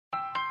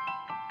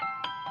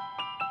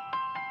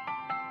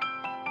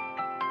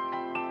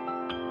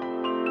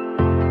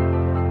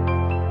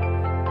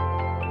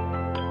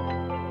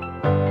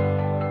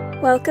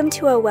Welcome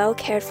to A Well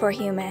Cared For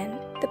Human,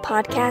 the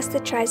podcast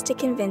that tries to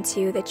convince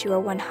you that you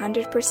are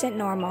 100%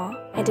 normal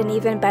and an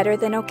even better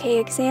than okay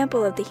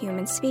example of the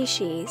human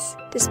species,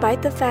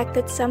 despite the fact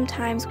that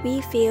sometimes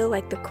we feel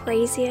like the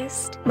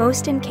craziest,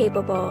 most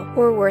incapable,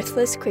 or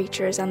worthless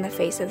creatures on the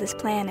face of this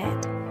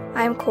planet.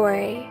 I'm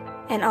Corey,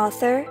 an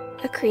author,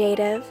 a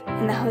creative,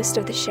 and the host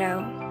of the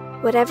show.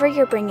 Whatever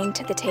you're bringing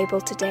to the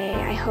table today,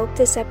 I hope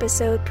this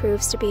episode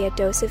proves to be a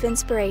dose of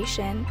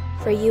inspiration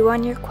for you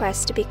on your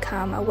quest to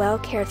become a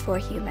well-cared-for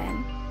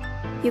human.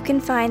 You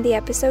can find the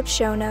episode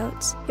show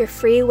notes, your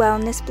free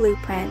wellness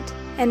blueprint,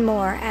 and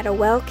more at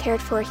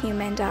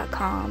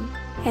awellcaredforhuman.com.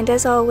 And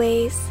as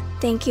always,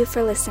 thank you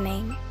for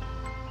listening.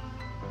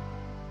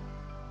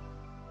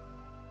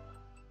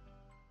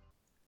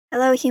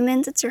 Hello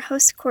humans, it's your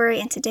host Corey,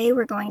 and today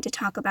we're going to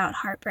talk about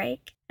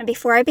heartbreak. And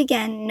before I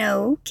begin,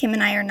 no, Kim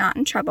and I are not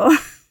in trouble.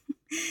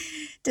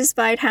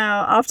 Despite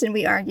how often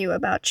we argue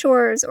about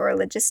chores or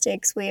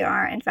logistics, we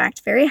are in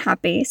fact very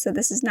happy, so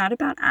this is not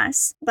about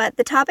us. But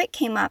the topic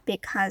came up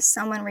because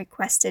someone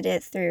requested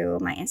it through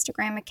my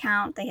Instagram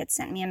account. They had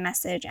sent me a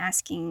message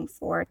asking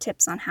for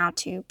tips on how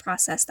to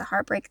process the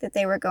heartbreak that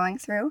they were going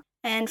through.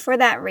 And for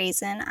that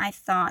reason, I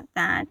thought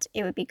that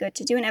it would be good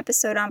to do an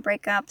episode on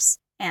breakups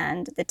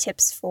and the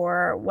tips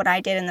for what I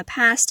did in the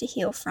past to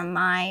heal from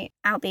my,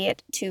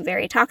 albeit two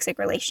very toxic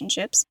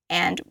relationships.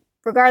 And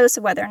regardless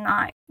of whether or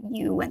not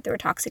you went through a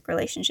toxic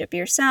relationship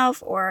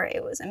yourself or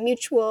it was a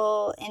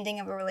mutual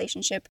ending of a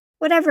relationship,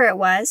 whatever it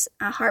was,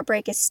 a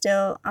heartbreak is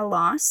still a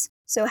loss.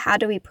 So how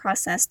do we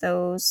process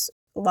those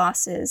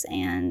losses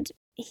and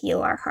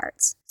heal our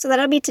hearts? So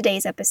that'll be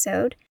today's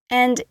episode.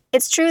 And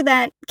it's true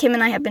that Kim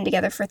and I have been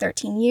together for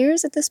 13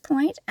 years at this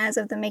point, as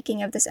of the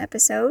making of this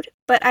episode.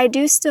 But I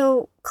do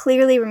still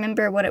clearly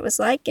remember what it was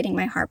like getting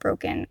my heart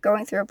broken,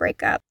 going through a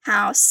breakup,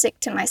 how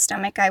sick to my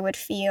stomach I would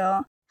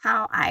feel,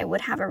 how I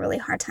would have a really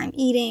hard time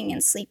eating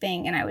and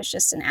sleeping, and I was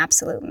just an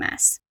absolute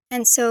mess.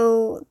 And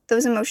so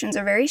those emotions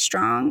are very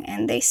strong,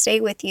 and they stay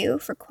with you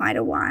for quite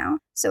a while.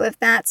 So if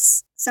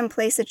that's some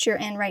place that you're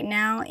in right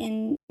now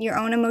in your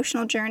own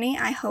emotional journey,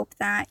 I hope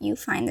that you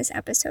find this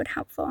episode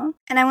helpful.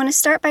 And I want to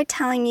start by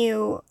telling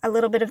you a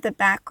little bit of the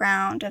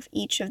background of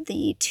each of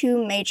the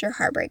two major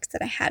heartbreaks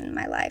that I had in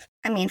my life.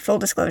 I mean, full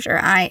disclosure,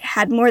 I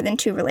had more than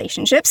two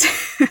relationships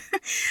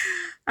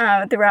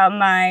throughout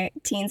my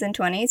teens and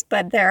 20s,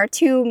 but there are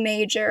two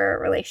major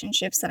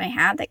relationships that I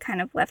had that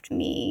kind of left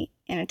me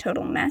in a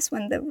total mess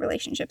when the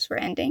relationships were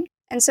ending.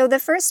 And so the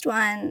first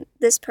one,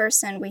 this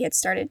person, we had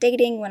started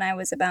dating when I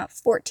was about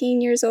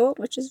 14 years old,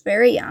 which is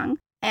very young.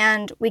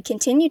 And we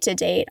continued to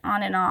date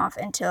on and off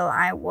until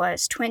I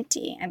was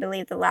 20. I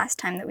believe the last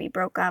time that we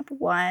broke up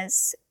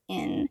was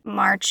in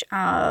March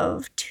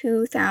of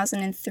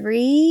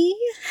 2003.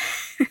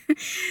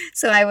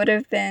 So I would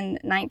have been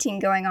 19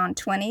 going on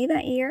 20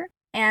 that year.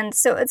 And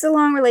so it's a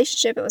long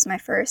relationship. It was my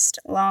first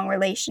long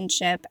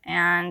relationship,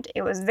 and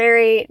it was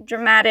very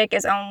dramatic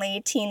as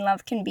only teen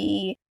love can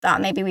be.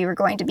 Thought maybe we were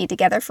going to be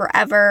together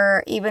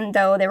forever, even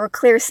though there were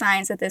clear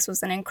signs that this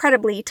was an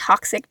incredibly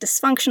toxic,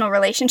 dysfunctional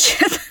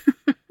relationship.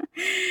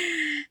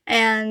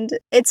 And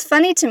it's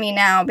funny to me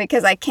now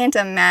because I can't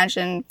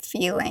imagine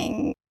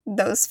feeling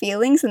those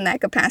feelings in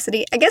that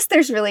capacity. I guess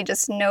there's really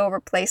just no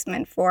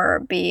replacement for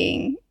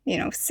being,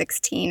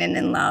 16 and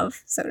in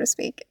love, so to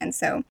speak. And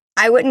so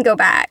I wouldn't go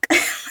back.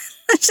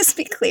 Let's just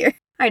be clear.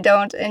 I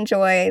don't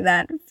enjoy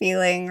that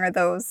feeling or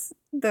those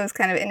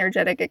kind of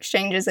energetic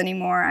exchanges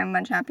anymore. I'm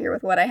much happier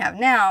with what I have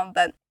now,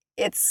 but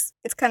it's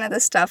kind of the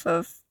stuff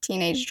of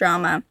teenage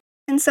drama.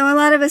 And so a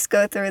lot of us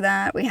go through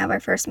that. We have our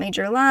first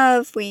major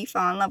love. We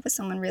fall in love with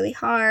someone really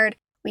hard.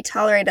 We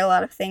tolerate a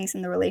lot of things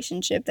in the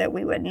relationship that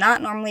we would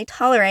not normally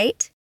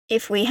tolerate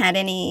if we had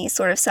any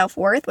sort of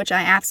self-worth, which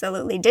I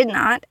absolutely did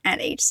not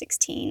at age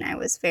 16. I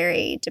was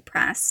very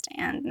depressed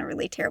and in a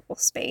really terrible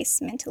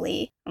space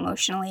mentally,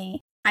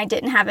 emotionally. I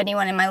didn't have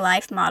anyone in my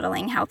life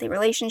modeling healthy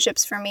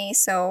relationships for me,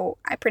 so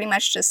I pretty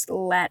much just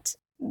let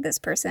this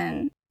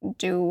person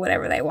do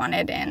whatever they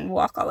wanted and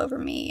walk all over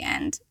me,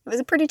 and it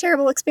was a pretty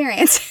terrible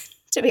experience,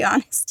 to be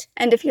honest.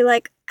 And if you're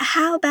like,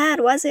 how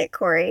bad was it,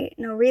 Corey?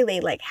 No, really,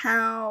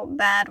 how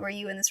bad were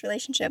you in this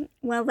relationship?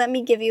 Well, let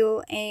me give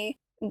you a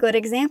good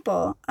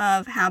example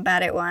of how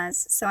bad it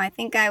was. So I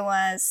think I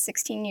was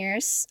 16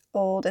 years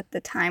old at the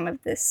time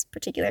of this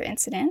particular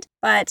incident,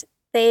 but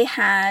they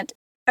had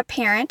a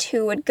parent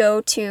who would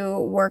go to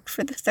work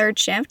for the third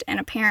shift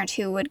and a parent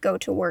who would go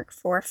to work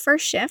for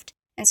first shift.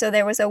 And so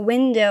there was a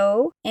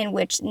window in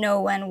which no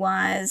one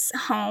was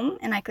home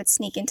and I could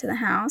sneak into the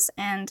house.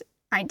 And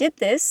I did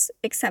this,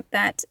 except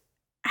that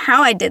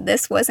how I did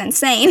this was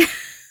insane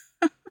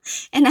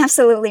and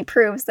absolutely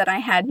proves that I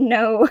had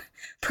no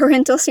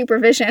parental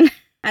supervision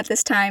at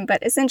this time.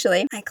 But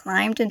essentially, I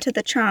climbed into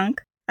the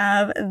trunk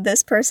of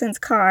this person's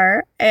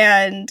car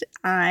and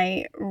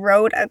I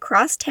rode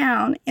across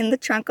town in the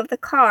trunk of the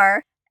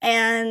car.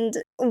 And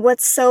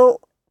what's so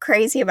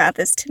crazy about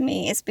this to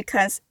me is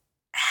because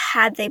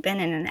had they been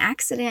in an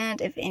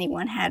accident, if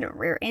anyone had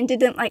rear-ended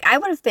them, like, I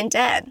would have been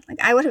dead. Like,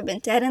 I would have been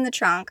dead in the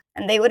trunk,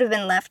 and they would have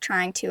been left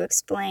trying to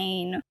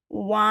explain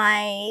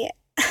why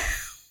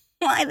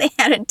why they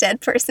had a dead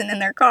person in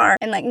their car.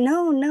 And like,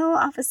 no,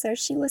 officer,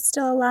 she was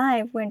still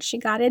alive when she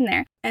got in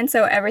there. And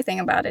so everything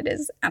about it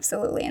is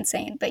absolutely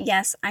insane. But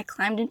yes, I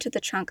climbed into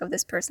the trunk of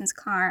this person's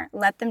car,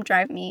 let them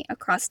drive me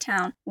across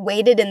town,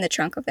 waited in the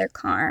trunk of their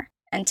car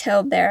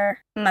until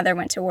their mother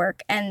went to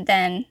work, and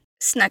then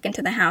snuck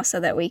into the house so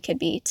that we could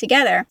be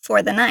together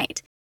for the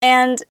night.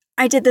 And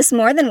I did this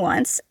more than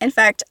once. In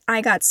fact,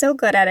 I got so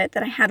good at it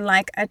that I had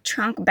like a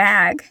trunk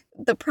bag.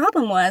 The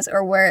problem was,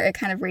 or where it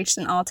kind of reached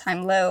an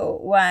all-time low,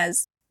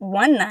 was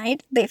one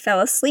night they fell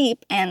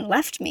asleep and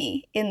left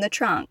me in the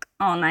trunk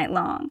all night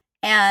long.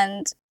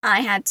 And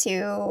I had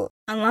to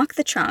unlock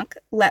the trunk,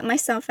 let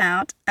myself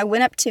out. I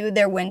went up to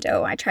their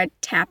window. I tried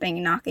tapping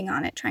and knocking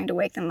on it, trying to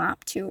wake them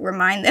up to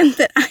remind them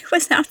that I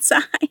was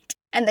outside.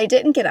 And they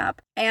didn't get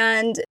up.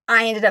 And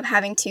I ended up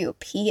having to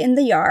pee in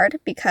the yard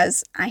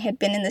because I had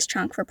been in this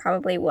trunk for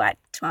probably,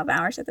 12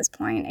 hours at this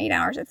point, 8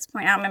 hours at this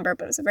point. I don't remember,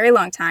 but it was a very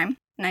long time.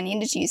 And I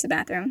needed to use the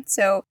bathroom.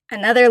 So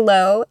another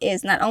low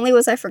is not only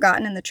was I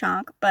forgotten in the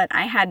trunk, but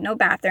I had no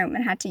bathroom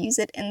and had to use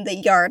it in the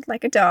yard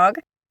like a dog.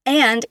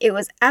 And it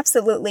was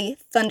absolutely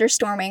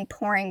thunderstorming,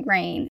 pouring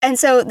rain. And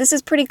so this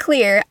is pretty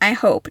clear, I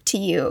hope, to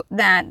you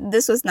that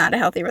this was not a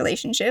healthy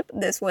relationship.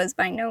 This was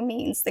by no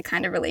means the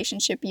kind of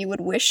relationship you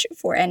would wish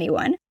for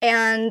anyone.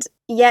 And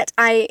yet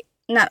I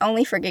not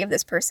only forgave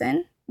this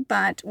person,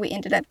 but we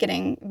ended up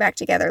getting back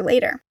together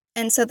later.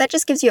 And so that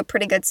just gives you a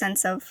pretty good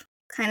sense of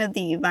kind of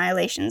the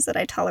violations that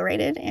I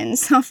tolerated in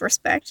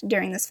self-respect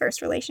during this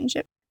first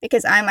relationship.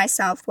 Because I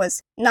myself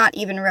was not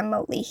even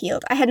remotely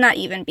healed. I had not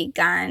even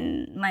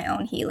begun my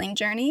own healing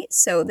journey,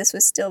 so this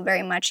was still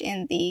very much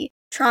in the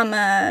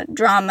trauma,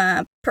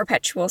 drama,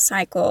 perpetual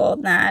cycle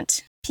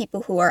that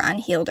people who are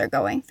unhealed are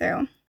going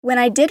through. When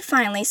I did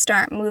finally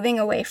start moving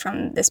away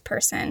from this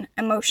person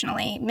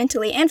emotionally,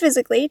 mentally, and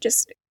physically,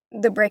 just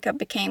the breakup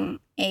became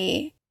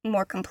a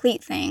more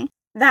complete thing.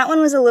 That one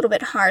was a little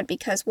bit hard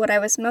because what I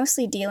was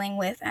mostly dealing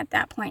with at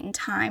that point in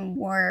time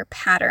were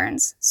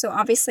patterns. So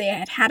obviously I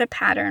had had a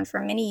pattern for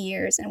many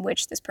years in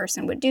which this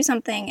person would do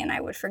something and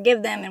I would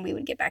forgive them and we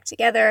would get back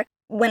together.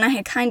 When I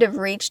had kind of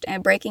reached a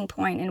breaking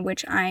point in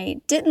which I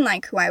didn't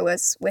like who I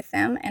was with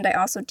them and I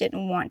also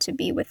didn't want to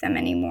be with them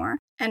anymore.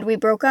 And we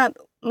broke up.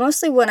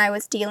 Mostly what I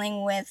was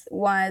dealing with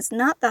was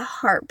not the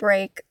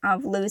heartbreak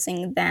of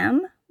losing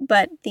them,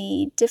 but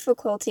the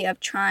difficulty of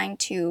trying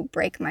to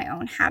break my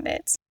own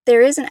habits.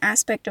 There is an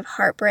aspect of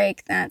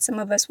heartbreak that some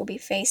of us will be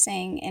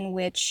facing in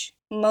which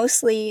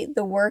mostly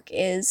the work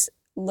is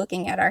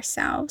looking at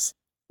ourselves,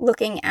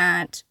 looking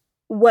at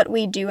what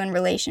we do in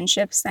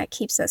relationships that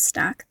keeps us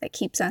stuck, that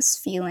keeps us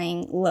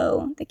feeling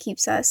low, that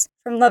keeps us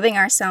from loving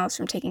ourselves,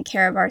 from taking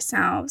care of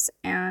ourselves,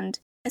 and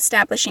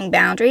establishing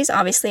boundaries.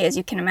 Obviously, as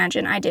you can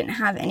imagine, I didn't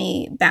have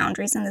any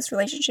boundaries in this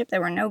relationship.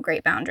 There were no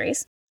great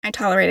boundaries. I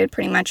tolerated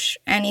pretty much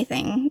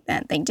anything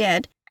that they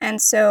did.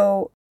 And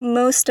so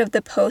most of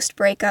the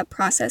post-breakup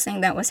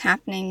processing that was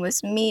happening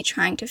was me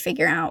trying to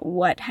figure out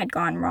what had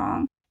gone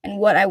wrong and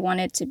what I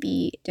wanted to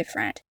be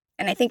different.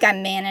 And I think I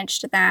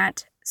managed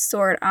that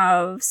sort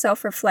of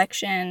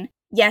self-reflection.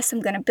 Yes,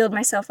 I'm going to build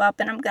myself up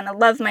and I'm going to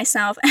love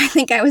myself. I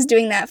think I was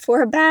doing that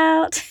for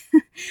about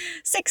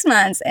 6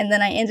 months. And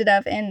then I ended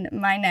up in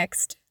my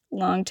next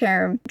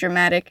long-term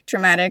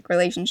dramatic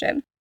relationship.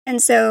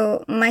 And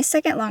so my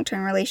second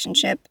long-term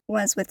relationship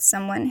was with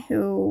someone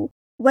who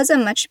was a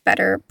much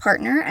better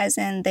partner, as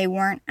in they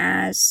weren't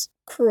as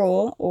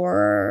cruel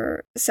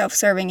or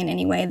self-serving in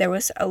any way. There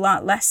was a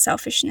lot less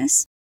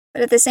selfishness.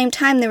 But at the same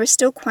time, there was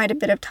still quite a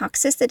bit of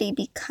toxicity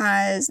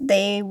because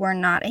they were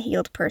not a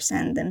healed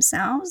person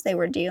themselves. They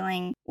were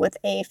dealing with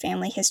a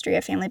family history,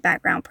 a family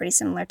background pretty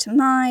similar to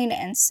mine.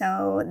 And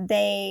so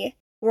they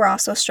were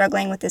also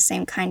struggling with the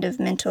same kind of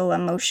mental,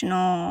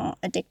 emotional,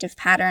 addictive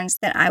patterns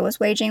that I was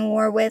waging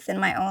war with in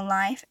my own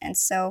life. And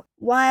so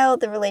while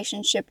the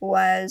relationship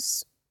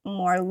was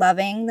more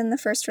loving than the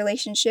first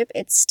relationship,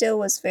 it still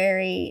was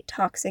very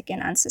toxic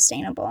and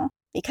unsustainable.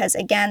 Because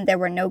again, there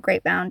were no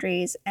great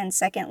boundaries. And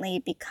secondly,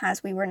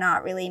 because we were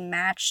not really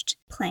matched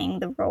playing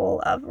the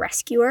role of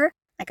rescuer.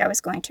 Like I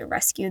was going to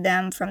rescue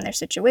them from their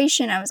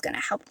situation. I was going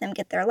to help them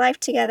get their life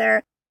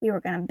together. We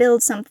were going to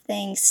build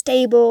something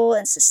stable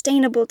and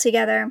sustainable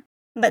together.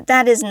 But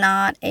that is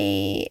not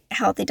a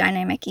healthy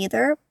dynamic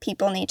either.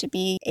 People need to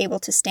be able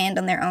to stand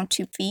on their own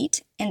 2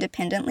 feet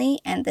independently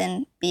and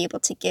then be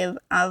able to give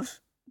of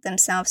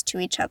themselves to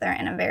each other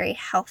in a very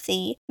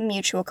healthy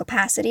mutual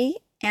capacity.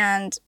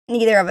 And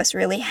neither of us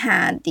really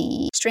had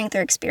the strength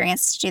or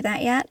experience to do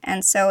that yet.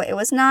 And so it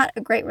was not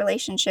a great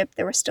relationship.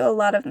 There were still a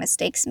lot of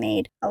mistakes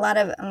made, a lot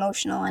of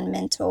emotional and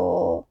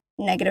mental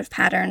negative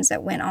patterns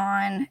that went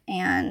on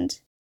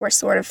and were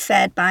sort of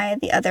fed by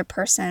the other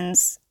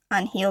person's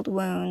unhealed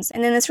wounds.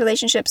 And then this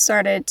relationship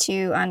started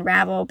to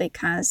unravel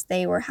because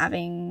they were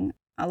having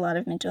a lot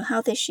of mental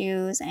health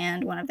issues,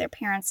 and one of their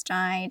parents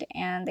died,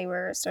 and they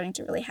were starting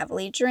to really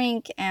heavily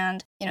drink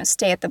and,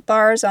 stay at the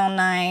bars all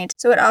night.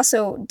 So it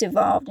also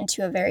devolved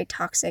into a very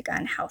toxic,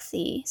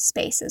 unhealthy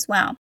space as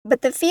well.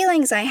 But the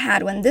feelings I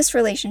had when this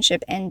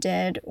relationship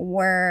ended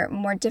were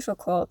more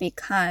difficult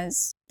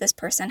because this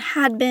person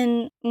had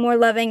been more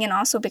loving, and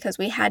also because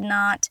we had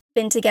not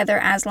been together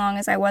as long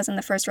as I was in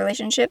the first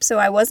relationship. So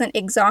I wasn't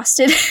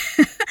exhausted.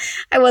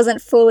 I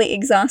wasn't fully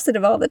exhausted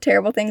of all the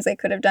terrible things they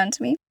could have done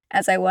to me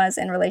as I was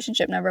in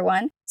relationship number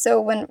 1. So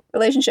when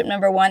relationship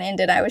number 1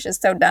 ended, I was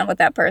just so done with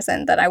that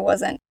person that I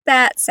wasn't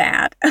that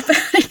sad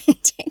about it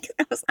ending.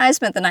 I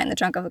spent the night in the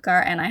trunk of the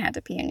car and I had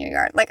to pee in your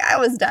yard. Like, I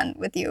was done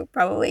with you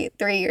probably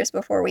 3 years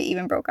before we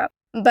even broke up.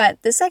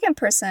 But the second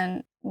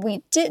person,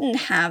 we didn't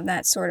have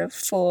that sort of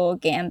full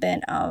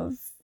gambit of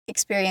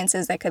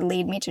experiences that could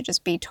lead me to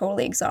just be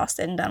totally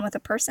exhausted and done with a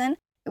person.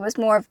 It was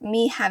more of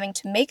me having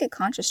to make a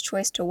conscious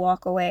choice to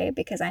walk away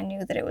because I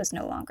knew that it was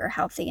no longer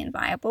healthy and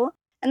viable.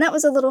 And that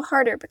was a little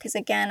harder because,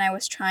 again, I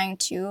was trying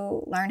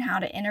to learn how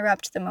to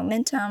interrupt the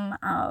momentum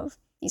of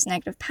these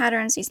negative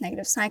patterns, these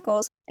negative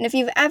cycles. And if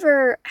you've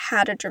ever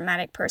had a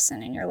dramatic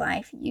person in your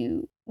life,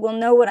 you will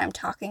know what I'm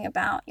talking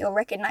about. You'll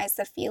recognize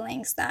the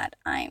feelings that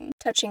I'm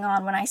touching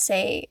on when I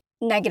say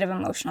negative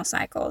emotional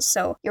cycles.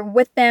 So you're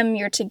with them,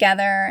 you're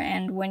together,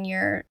 and when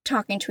you're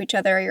talking to each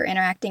other, you're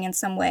interacting in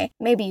some way.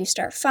 Maybe you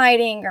start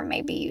fighting, or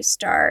maybe you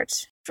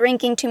start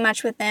drinking too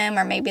much with them,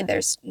 or maybe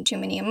there's too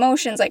many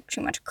emotions, like too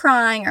much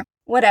crying, or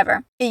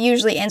whatever. It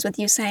usually ends with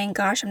you saying,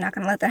 gosh, I'm not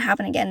going to let that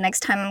happen again.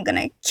 Next time I'm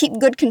going to keep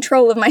good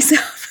control of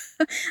myself.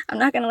 I'm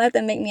not going to let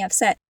them make me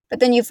upset. But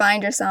then you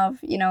find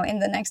yourself, in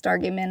the next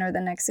argument or the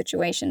next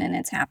situation, and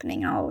it's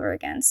happening all over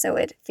again. So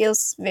it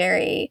feels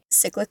very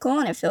cyclical,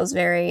 and it feels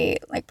very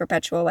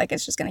perpetual, like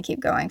it's just going to keep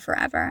going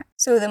forever.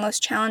 So the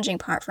most challenging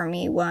part for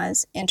me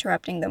was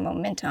interrupting the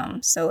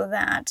momentum so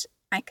that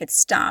I could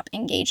stop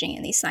engaging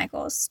in these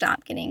cycles,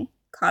 stop getting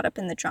caught up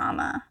in the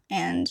drama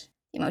and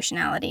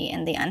emotionality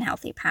and the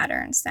unhealthy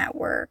patterns that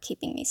were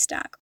keeping me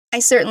stuck. I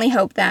certainly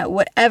hope that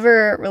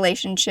whatever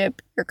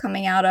relationship you're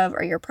coming out of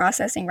or you're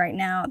processing right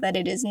now, that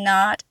it is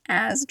not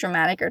as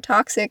dramatic or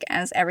toxic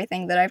as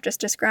everything that I've just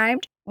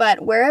described.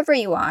 But wherever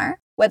you are,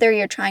 whether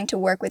you're trying to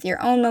work with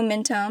your own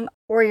momentum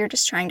or you're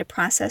just trying to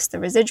process the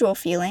residual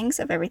feelings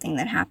of everything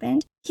that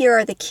happened, here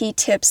are the key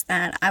tips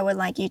that I would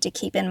like you to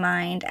keep in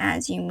mind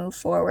as you move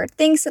forward.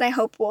 Things that I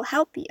hope will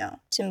help you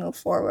to move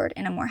forward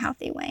in a more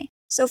healthy way.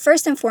 So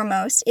first and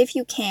foremost, if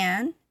you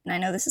can, and I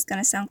know this is going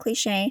to sound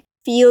cliche,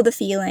 feel the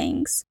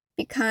feelings.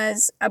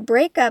 Because a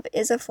breakup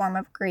is a form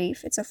of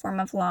grief, it's a form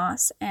of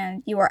loss,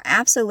 and you are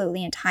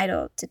absolutely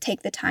entitled to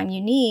take the time you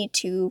need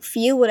to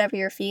feel whatever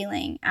you're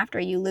feeling after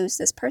you lose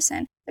this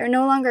person. They're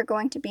no longer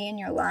going to be in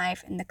your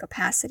life in the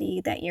capacity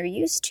that you're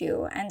used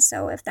to, and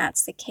so if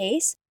that's the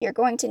case, you're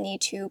going to need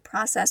to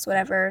process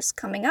whatever's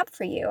coming up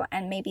for you,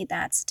 and maybe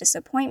that's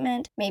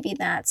disappointment, maybe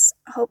that's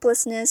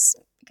hopelessness,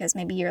 because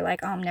maybe you're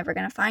like, oh, I'm never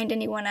going to find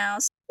anyone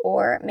else.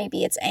 Or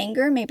maybe it's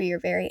anger. Maybe you're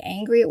very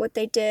angry at what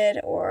they did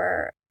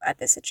or at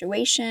the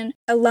situation.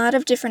 A lot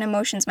of different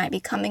emotions might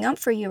be coming up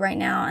for you right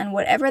now. And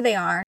whatever they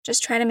are,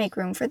 just try to make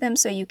room for them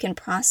so you can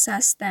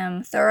process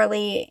them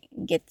thoroughly,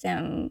 get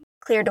them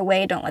cleared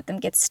away. Don't let them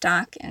get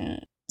stuck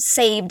and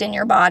saved in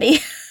your body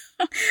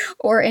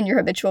or in your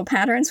habitual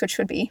patterns, which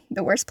would be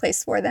the worst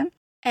place for them.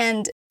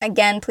 And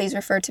again, please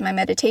refer to my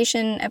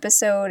meditation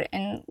episode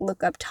and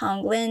look up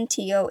Tonglen,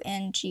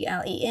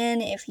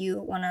 Tonglen, if you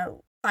want to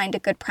find a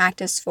good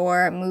practice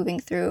for moving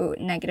through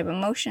negative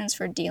emotions,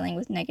 for dealing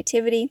with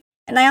negativity.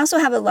 And I also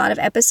have a lot of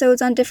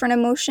episodes on different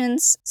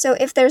emotions. So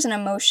if there's an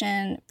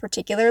emotion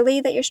particularly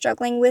that you're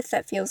struggling with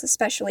that feels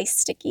especially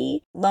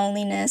sticky,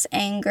 loneliness,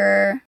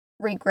 anger,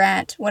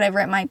 regret, whatever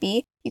it might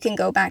be, you can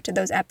go back to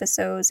those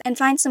episodes and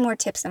find some more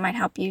tips that might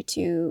help you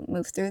to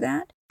move through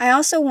that. I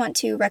also want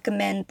to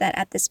recommend that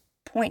at this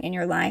point in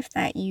your life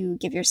that you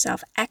give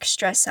yourself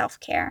extra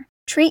self-care.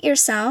 Treat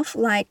yourself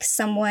like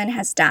someone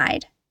has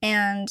died.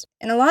 And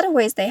in a lot of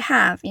ways they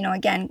have.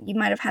 Again, you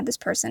might have had this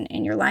person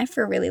in your life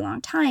for a really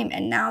long time,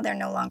 and now they're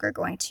no longer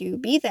going to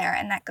be there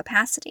in that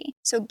capacity.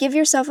 So give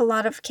yourself a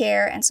lot of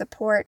care and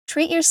support.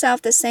 Treat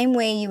yourself the same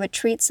way you would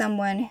treat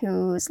someone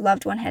whose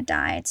loved one had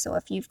died. So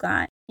if you've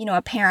got,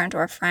 a parent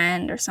or a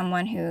friend or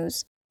someone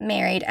who's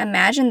married,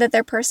 imagine that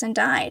their person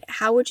died.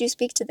 How would you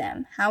speak to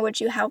them? How would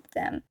you help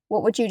them?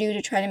 What would you do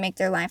to try to make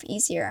their life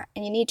easier?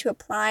 And you need to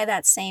apply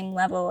that same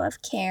level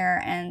of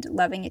care and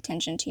loving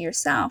attention to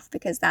yourself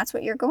because that's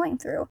what you're going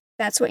through.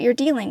 That's what you're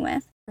dealing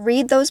with.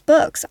 Read those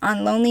books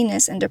on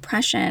loneliness and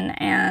depression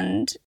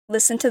and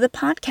listen to the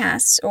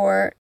podcasts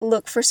or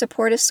look for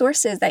supportive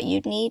sources that you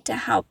need to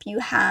help you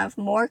have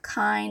more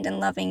kind and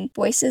loving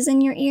voices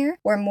in your ear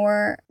or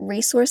more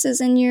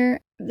resources in your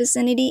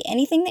vicinity.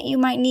 Anything that you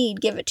might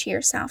need, give it to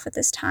yourself at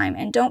this time.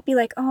 And don't be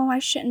like, oh, I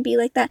shouldn't be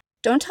like that.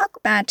 Don't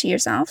talk bad to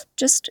yourself.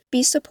 Just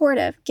be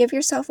supportive. Give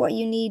yourself what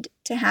you need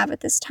to have at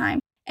this time.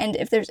 And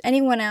if there's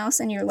anyone else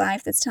in your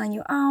life that's telling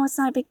you, oh, it's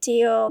not a big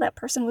deal, that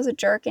person was a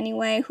jerk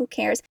anyway, who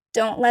cares?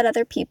 Don't let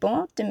other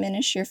people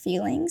diminish your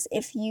feelings.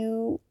 If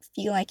you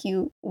feel like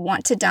you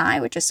want to die,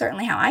 which is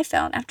certainly how I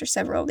felt after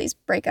several of these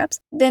breakups,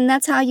 then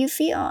that's how you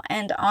feel,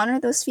 and honor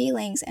those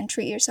feelings and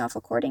treat yourself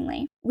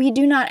accordingly. We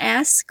do not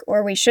ask,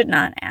 or we should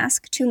not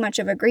ask, too much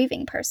of a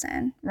grieving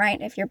person,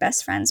 right? If your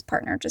best friend's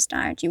partner just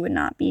died, you would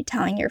not be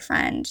telling your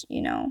friend,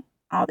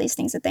 all these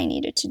things that they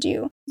needed to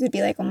do. You would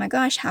be like, oh my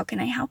gosh, how can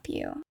I help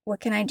you?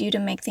 What can I do to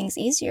make things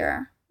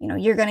easier?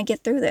 You're going to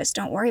get through this.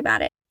 Don't worry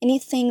about it.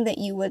 Anything that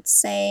you would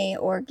say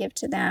or give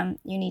to them,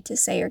 you need to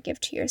say or give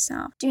to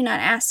yourself. Do not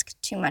ask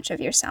too much of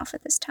yourself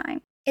at this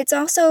time. It's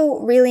also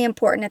really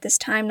important at this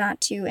time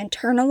not to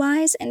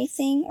internalize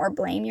anything or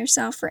blame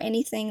yourself for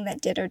anything that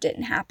did or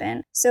didn't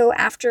happen. So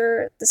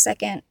after the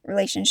second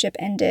relationship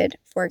ended,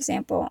 for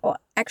example, well,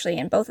 actually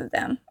in both of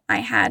them, I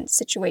had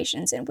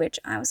situations in which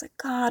I was like,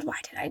 God, why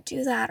did I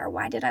do that? Or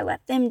why did I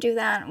let them do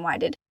that? And why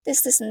did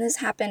this, and this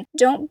happen?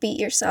 Don't beat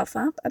yourself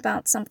up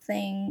about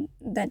something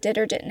that did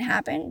or didn't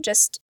happen.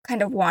 Just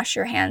kind of wash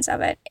your hands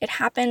of it. It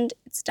happened.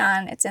 It's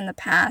done. It's in the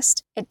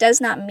past. It does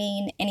not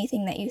mean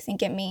anything that you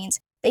think it means.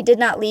 They did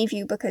not leave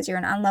you because you're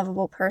an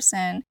unlovable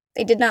person.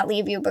 They did not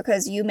leave you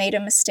because you made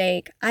a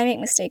mistake. I make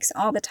mistakes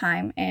all the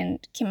time,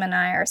 and Kim and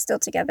I are still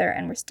together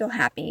and we're still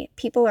happy.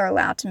 People are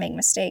allowed to make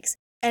mistakes.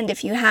 And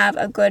if you have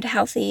a good,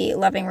 healthy,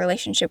 loving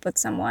relationship with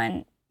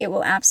someone, it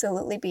will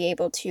absolutely be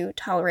able to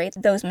tolerate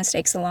those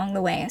mistakes along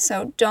the way.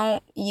 So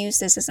don't use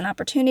this as an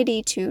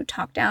opportunity to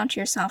talk down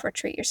to yourself or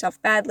treat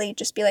yourself badly.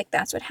 Just be like,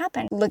 that's what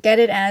happened. Look at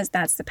it as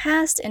that's the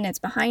past and it's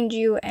behind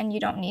you, and you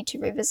don't need to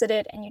revisit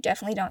it, and you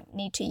definitely don't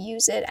need to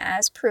use it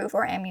as proof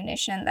or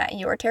ammunition that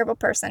you're a terrible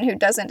person who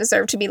doesn't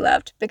deserve to be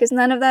loved, because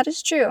none of that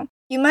is true.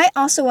 You might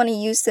also want to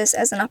use this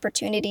as an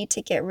opportunity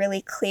to get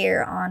really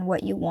clear on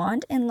what you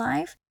want in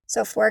life.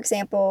 So for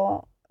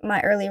example,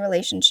 my early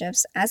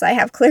relationships, as I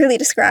have clearly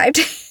described,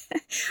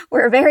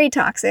 were very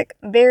toxic,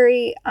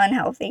 very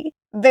unhealthy,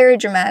 very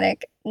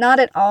dramatic, not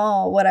at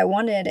all what I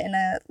wanted in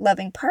a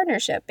loving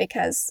partnership,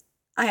 because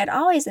I had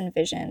always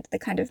envisioned the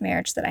kind of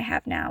marriage that I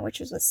have now, which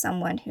is with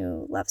someone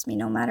who loves me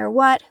no matter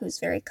what, who's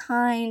very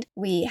kind.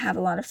 We have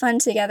a lot of fun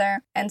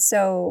together. And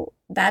so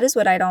that is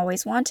what I'd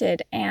always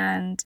wanted.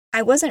 And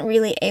I wasn't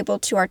really able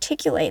to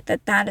articulate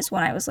that that is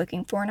what I was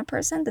looking for in a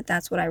person, that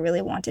that's what I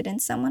really wanted in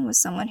someone, was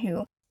someone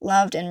who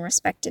loved and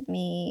respected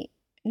me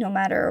no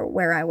matter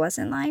where I was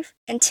in life,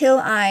 until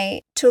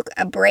I took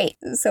a break.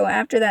 So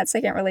after that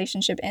second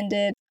relationship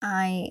ended,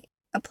 I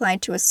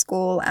applied to a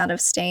school out of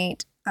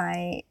state.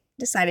 I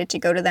decided to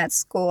go to that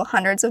school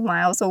hundreds of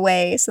miles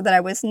away so that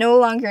I was no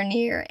longer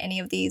near any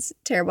of these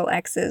terrible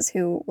exes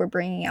who were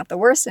bringing out the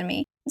worst in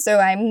me. So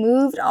I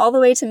moved all the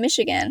way to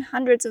Michigan,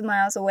 hundreds of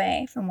miles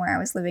away from where I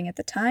was living at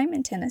the time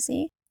in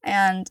Tennessee.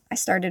 And I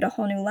started a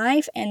whole new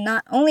life. And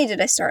not only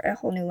did I start a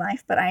whole new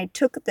life, but I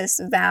took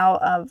this vow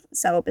of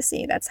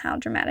celibacy. That's how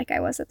dramatic I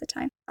was at the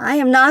time. I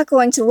am not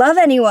going to love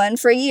anyone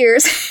for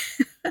years.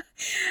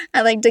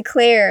 I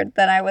declared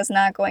that I was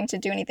not going to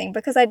do anything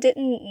because I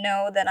didn't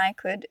know that I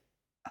could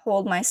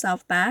hold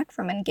myself back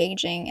from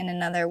engaging in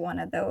another one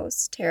of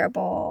those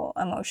terrible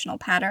emotional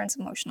patterns,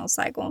 emotional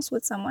cycles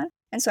with someone.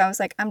 And so I was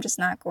like, I'm just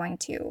not going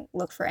to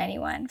look for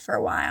anyone for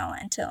a while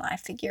until I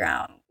figure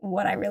out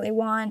what I really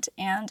want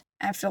and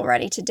I feel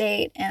ready to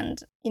date,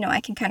 and, I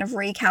can kind of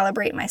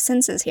recalibrate my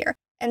senses here.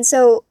 And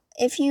so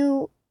if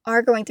you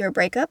are going through a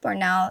breakup, or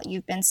now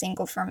you've been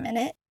single for a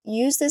minute,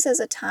 use this as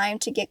a time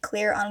to get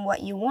clear on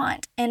what you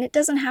want. And it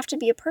doesn't have to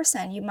be a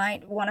person. You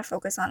might want to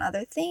focus on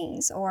other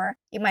things, or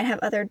you might have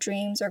other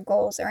dreams or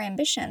goals or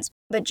ambitions.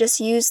 But just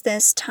use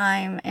this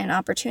time and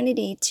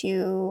opportunity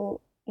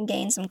to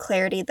gain some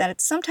clarity that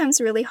it's sometimes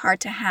really hard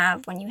to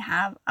have when you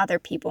have other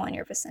people in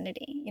your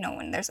vicinity.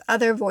 When there's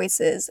other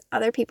voices,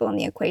 other people in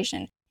the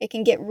equation, it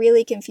can get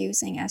really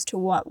confusing as to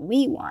what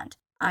we want.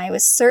 I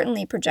was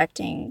certainly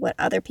projecting what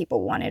other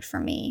people wanted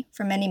from me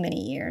for many, many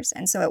years.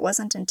 And so it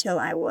wasn't until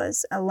I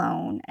was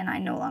alone and I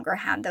no longer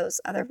had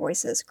those other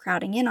voices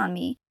crowding in on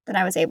me that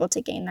I was able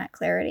to gain that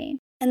clarity.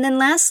 And then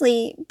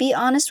lastly, be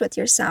honest with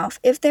yourself.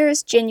 If there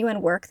is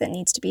genuine work that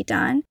needs to be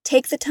done,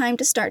 take the time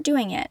to start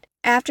doing it.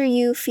 After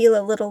you feel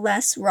a little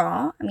less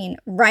raw,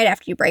 right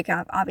after you break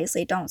up,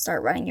 obviously don't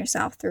start running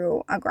yourself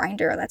through a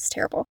grinder. That's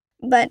terrible.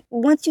 But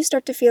once you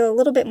start to feel a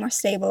little bit more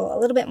stable, a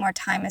little bit more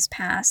time has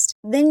passed,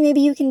 then maybe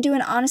you can do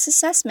an honest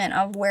assessment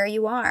of where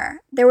you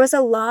are. There was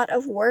a lot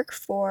of work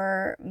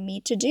for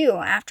me to do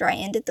after I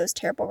ended those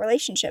terrible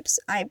relationships.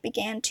 I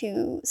began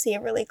to see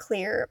a really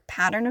clear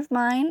pattern of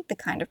mine, the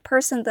kind of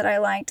person that I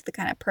liked, the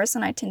kind of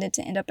person I tended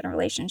to end up in a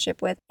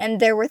relationship with.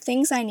 And there were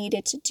things I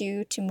needed to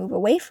do to move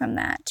away from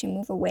that, to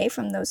move away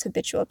from those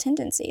habitual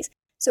tendencies.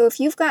 So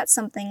if you've got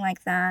something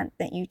like that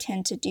you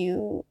tend to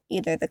do,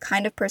 either the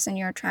kind of person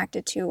you're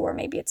attracted to, or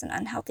maybe it's an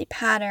unhealthy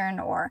pattern,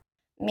 or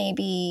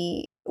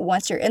maybe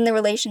once you're in the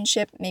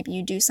relationship, maybe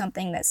you do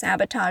something that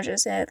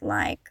sabotages it,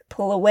 like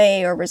pull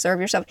away or reserve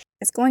yourself.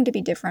 It's going to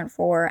be different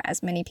for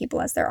as many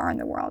people as there are in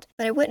the world.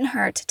 But it wouldn't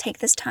hurt to take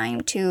this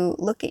time to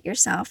look at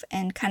yourself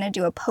and kind of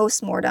do a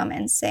post-mortem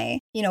and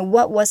say,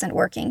 what wasn't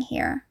working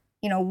here?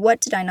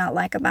 What did I not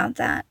like about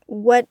that?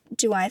 What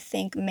do I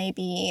think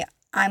maybe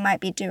I might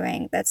be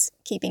doing that's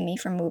keeping me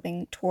from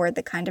moving toward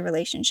the kind of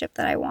relationship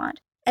that I want.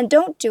 And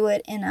don't do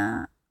it in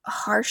a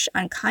harsh,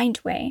 unkind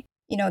way.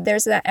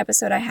 There's that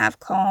episode I have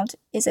called,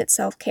 Is it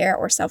Self-Care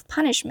or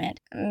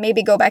Self-Punishment?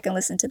 Maybe go back and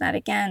listen to that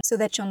again so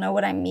that you'll know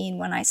what I mean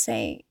when I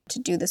say to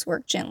do this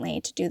work gently,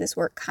 to do this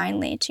work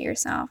kindly to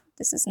yourself.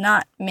 This is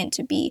not meant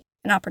to be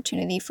an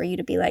opportunity for you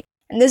to be like,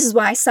 and this is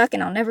why I suck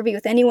and I'll never be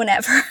with anyone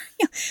ever.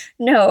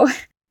 No,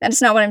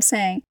 that's not what I'm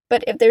saying.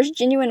 But if there's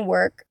genuine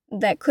work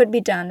that could be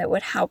done that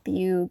would help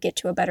you get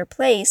to a better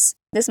place,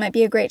 this might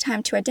be a great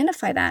time to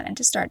identify that and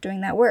to start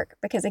doing that work.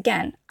 Because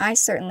again, I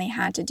certainly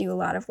had to do a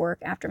lot of work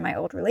after my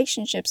old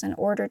relationships in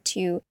order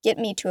to get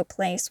me to a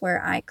place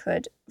where I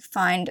could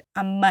find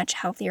a much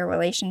healthier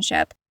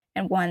relationship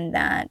and one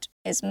that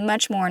is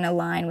much more in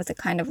line with the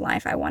kind of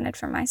life I wanted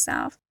for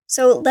myself.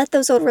 So let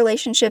those old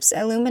relationships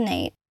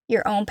illuminate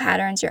your own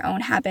patterns, your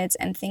own habits,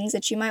 and things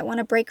that you might want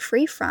to break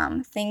free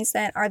from, things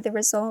that are the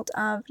result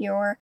of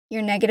your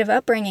negative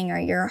upbringing or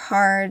your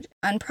hard,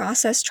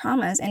 unprocessed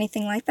traumas,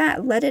 anything like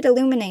that. Let it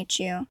illuminate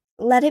you.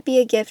 Let it be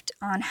a gift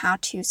on how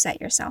to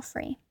set yourself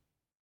free.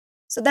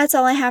 So that's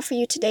all I have for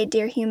you today,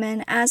 dear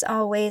human. As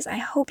always, I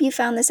hope you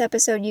found this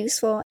episode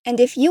useful. And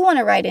if you want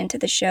to write into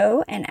the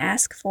show and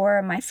ask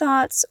for my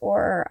thoughts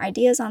or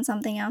ideas on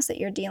something else that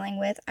you're dealing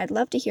with, I'd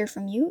love to hear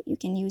from you. You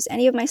can use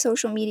any of my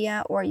social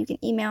media, or you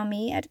can email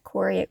me at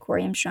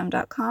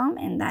Corey@CoreyMstrom.com,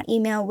 and that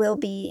email will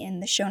be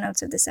in the show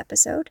notes of this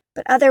episode.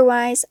 But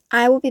otherwise,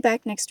 I will be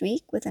back next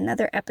week with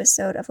another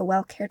episode of A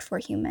Well Cared For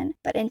Human.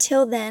 But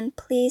until then,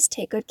 please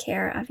take good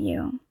care of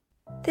you.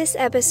 This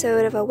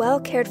episode of A Well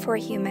Cared For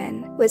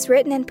Human was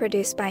written and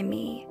produced by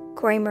me,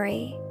 Corey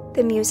Marie.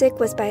 The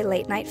music was by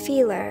Late Night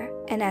Feeler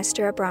and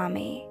Esther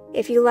Abrami.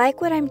 If you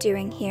like what I'm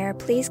doing here,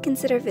 please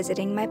consider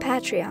visiting my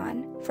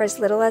Patreon. For as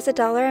little as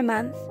 $1 a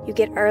month, you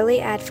get early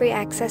ad-free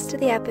access to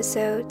the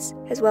episodes,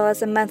 as well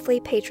as a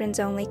monthly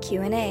patrons-only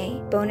Q&A,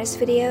 bonus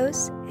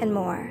videos, and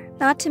more.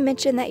 Not to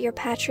mention that your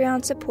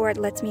Patreon support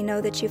lets me know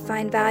that you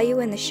find value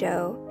in the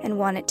show and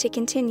want it to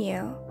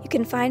continue. You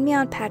can find me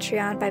on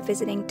Patreon by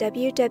visiting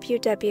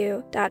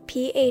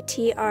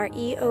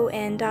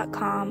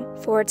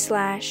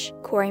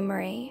www.patreon.com/Corey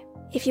Marie.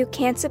 If you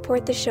can't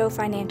support the show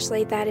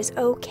financially, that is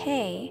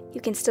okay.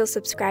 You can still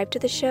subscribe to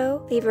the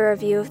show, leave a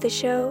review of the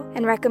show,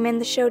 and recommend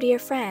the show to your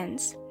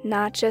friends,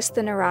 not just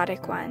the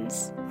neurotic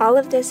ones. All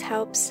of this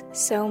helps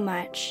so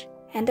much.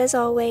 And as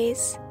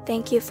always,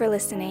 thank you for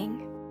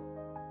listening.